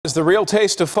As the real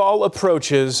taste of fall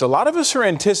approaches, a lot of us are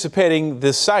anticipating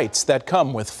the sights that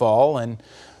come with fall, and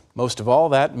most of all,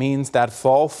 that means that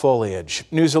fall foliage.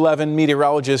 News 11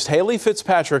 meteorologist Haley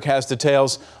Fitzpatrick has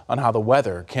details on how the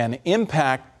weather can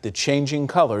impact the changing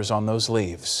colors on those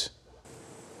leaves.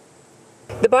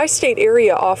 The bi-state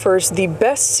area offers the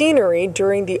best scenery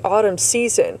during the autumn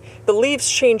season. The leaves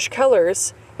change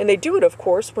colors, and they do it, of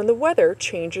course, when the weather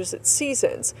changes its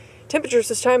seasons. Temperatures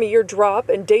this time of year drop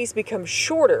and days become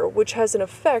shorter, which has an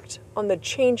effect on the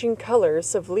changing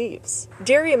colors of leaves.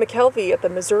 Daria McKelvey at the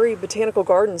Missouri Botanical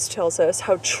Gardens tells us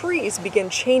how trees begin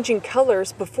changing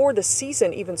colors before the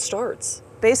season even starts.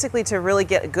 Basically, to really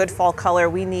get a good fall color,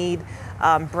 we need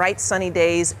bright sunny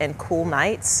days and cool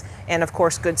nights, and of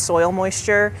course good soil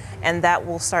moisture, and that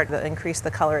will start to increase the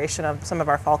coloration of some of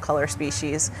our fall color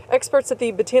species. Experts at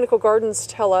the Botanical Gardens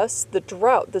tell us the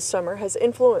drought this summer has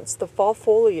influenced the fall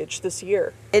foliage this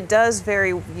year. It does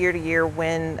vary year to year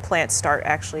when plants start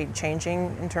actually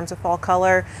changing in terms of fall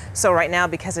color. So right now,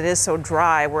 because it is so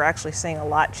dry, we're actually seeing a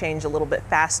lot change a little bit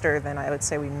faster than I would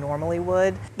say we normally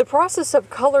would. The process of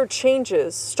color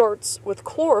changes starts with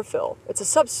chlorophyll. It's a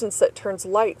substance that turns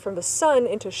light from the sun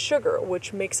into sugar,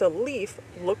 which makes a leaf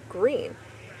look green.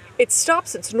 It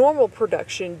stops its normal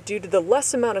production due to the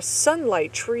less amount of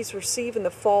sunlight trees receive in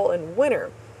the fall and winter.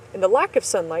 And the lack of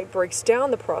sunlight breaks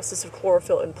down the process of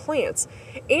chlorophyll in plants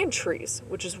and trees,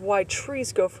 which is why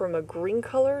trees go from a green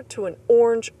color to an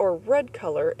orange or red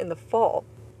color in the fall.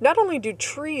 Not only do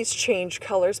trees change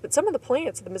colors, but some of the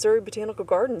plants at the Missouri Botanical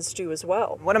Gardens do as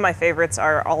well. One of my favorites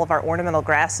are all of our ornamental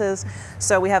grasses.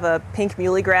 So we have a pink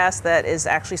muhly grass that is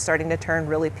actually starting to turn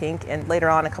really pink, and later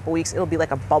on, in a couple weeks, it'll be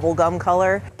like a bubblegum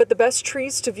color. But the best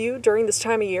trees to view during this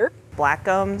time of year? Black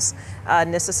gums,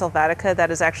 Nyssa sylvatica,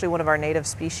 that is actually one of our native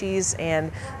species.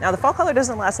 And now the fall color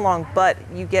doesn't last long, but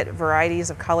you get varieties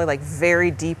of color like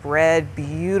very deep red,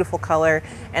 beautiful color,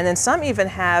 and then some even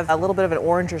have a little bit of an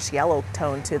orangish yellow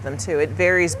tone to them too. It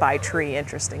varies by tree,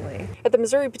 interestingly. At the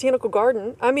Missouri Botanical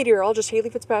Garden, I'm meteorologist Haley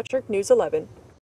Fitzpatrick, News 11.